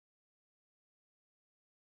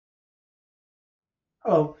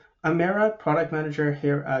Hello, I'm Mehrad, Product Manager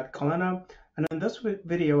here at Kolena, and in this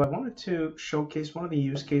video I wanted to showcase one of the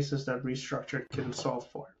use cases that Restructured can solve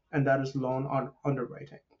for, and that is loan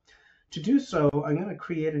underwriting. To do so, I'm going to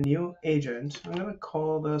create a new agent. I'm going to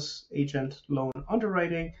call this agent loan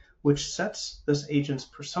underwriting, which sets this agent's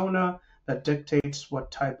persona that dictates what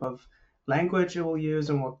type of language it will use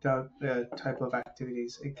and what type of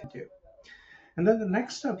activities it can do. And then the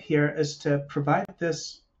next step here is to provide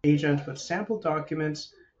this agent with sample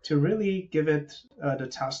documents to really give it the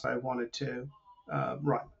task that I wanted to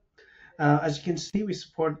run. As you can see, we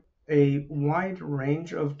support a wide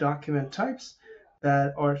range of document types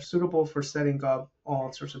that are suitable for setting up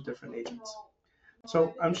all sorts of different agents.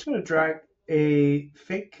 So I'm just going to drag a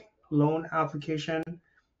fake loan application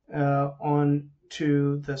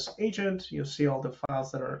onto this agent. You'll see all the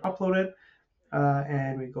files that are uploaded,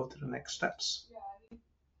 and we go to the next steps.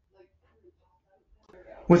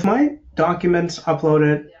 With my documents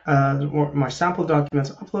uploaded, or my sample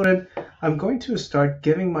documents uploaded, I'm going to start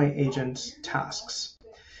giving my agent tasks.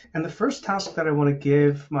 And the first task that I want to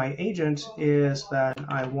give my agent is that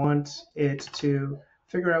I want it to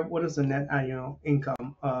figure out what is the net annual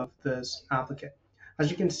income of this applicant. As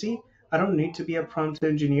you can see, I don't need to be a prompt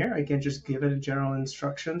engineer. I can just give it general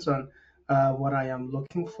instructions on what I am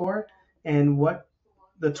looking for. And what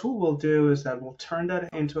the tool will do is that we'll turn that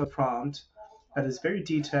into a prompt that is very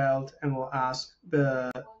detailed and will ask the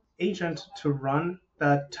agent to run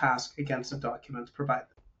that task against the documents provided.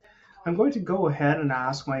 I'm going to go ahead and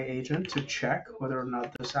ask my agent to check whether or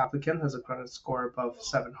not this applicant has a credit score above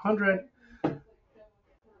 700.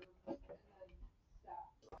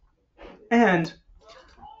 And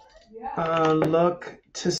look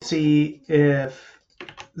to see if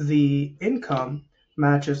the income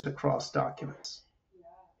matches across documents.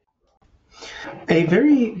 A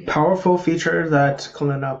very powerful feature that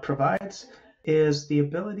Kolena provides is the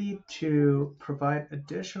ability to provide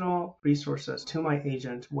additional resources to my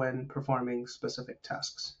agent when performing specific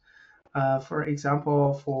tasks. For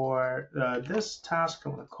example, for this task,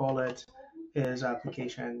 I'm going to call it is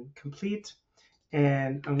application complete.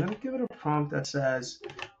 And I'm going to give it a prompt that says,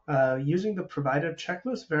 using the provided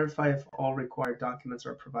checklist, verify if all required documents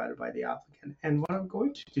are provided by the applicant. And what I'm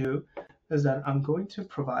going to do is that I'm going to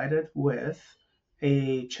provide it with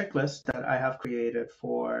a checklist that I have created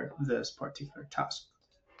for this particular task.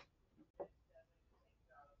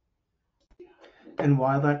 And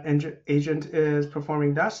while that agent is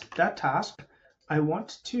performing that task, I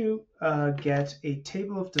want to get a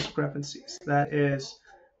table of discrepancies. That is,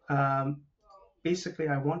 basically,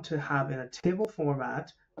 I want to have in a table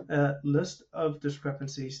format a list of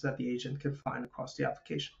discrepancies that the agent can find across the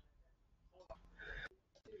application.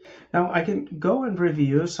 Now I can go and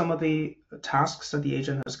review some of the tasks that the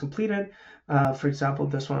agent has completed. For example,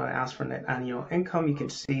 this one I asked for net annual income. You can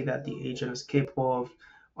see that the agent is capable of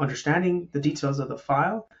understanding the details of the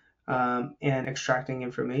file and extracting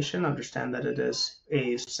information, understand that it is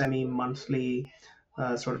a semi-monthly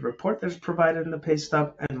sort of report that is provided in the pay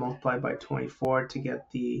stub, and multiply by 24 to get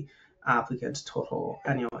the applicant's total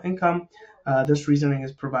annual income. This reasoning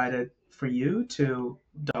is provided for you to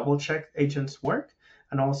double check agent's work.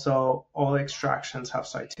 And also, all extractions have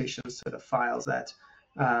citations to the files that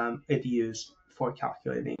it used for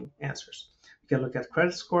calculating answers. You can look at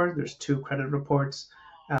credit score. There's 2 credit reports,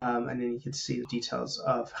 and then you can see the details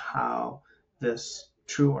of how this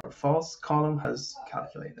true or false column has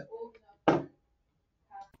calculated.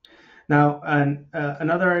 Now,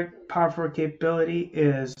 another powerful capability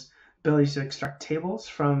is ability to extract tables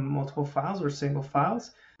from multiple files or single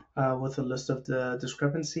files with a list of the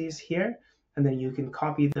discrepancies here. And then you can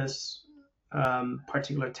copy this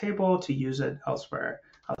particular table to use it elsewhere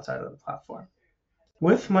outside of the platform.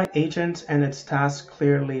 With my agent and its task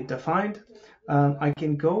clearly defined, I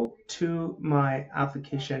can go to my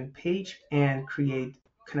application page and create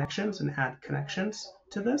connections and add connections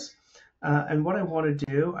to this. And what I want to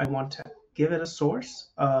do, I want to give it a source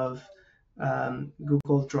of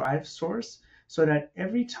Google Drive source so that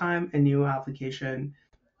every time a new application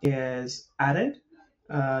is added,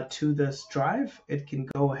 to this drive, it can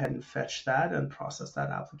go ahead and fetch that and process that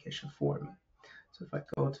application for me. So if I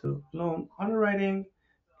go to loan underwriting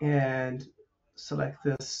and select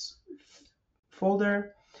this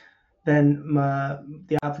folder, then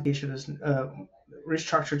the application is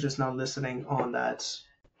Restructured is now listening on that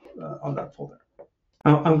folder.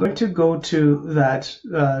 Now I'm going to go to that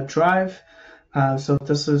drive. So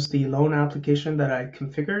this is the loan application that I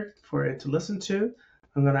configured for it to listen to.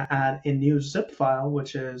 I'm going to add a new zip file,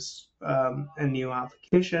 which is a new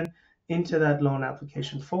application, into that loan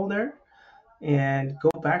application folder, and go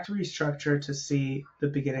back to Restructure to see the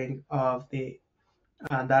beginning of the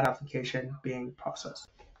that application being processed.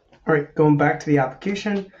 All right, going back to the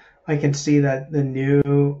application, I can see that the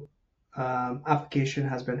new application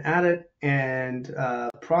has been added and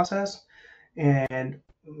processed, and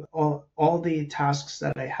all the tasks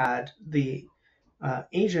that I had the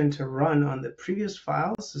agent to run on the previous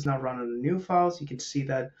files is now run on the new files. You can see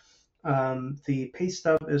that the pay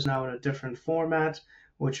stub is now in a different format,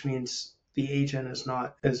 which means the agent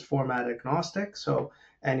is format agnostic. So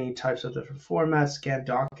any types of different formats, scanned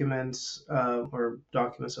documents, or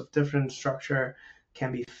documents of different structure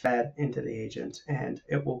can be fed into the agent, and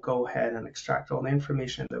it will go ahead and extract all the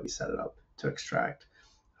information that we set it up to extract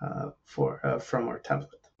from our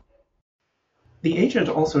template. The agent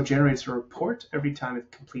also generates a report every time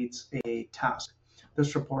it completes a task.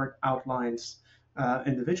 This report outlines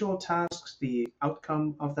individual tasks, the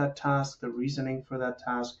outcome of that task, the reasoning for that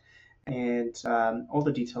task, and all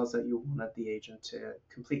the details that you want the agent to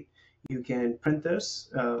complete. You can print this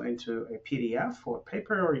into a PDF or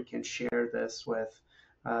paper, or you can share this with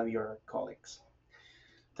your colleagues.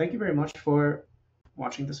 Thank you very much for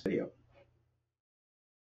watching this video.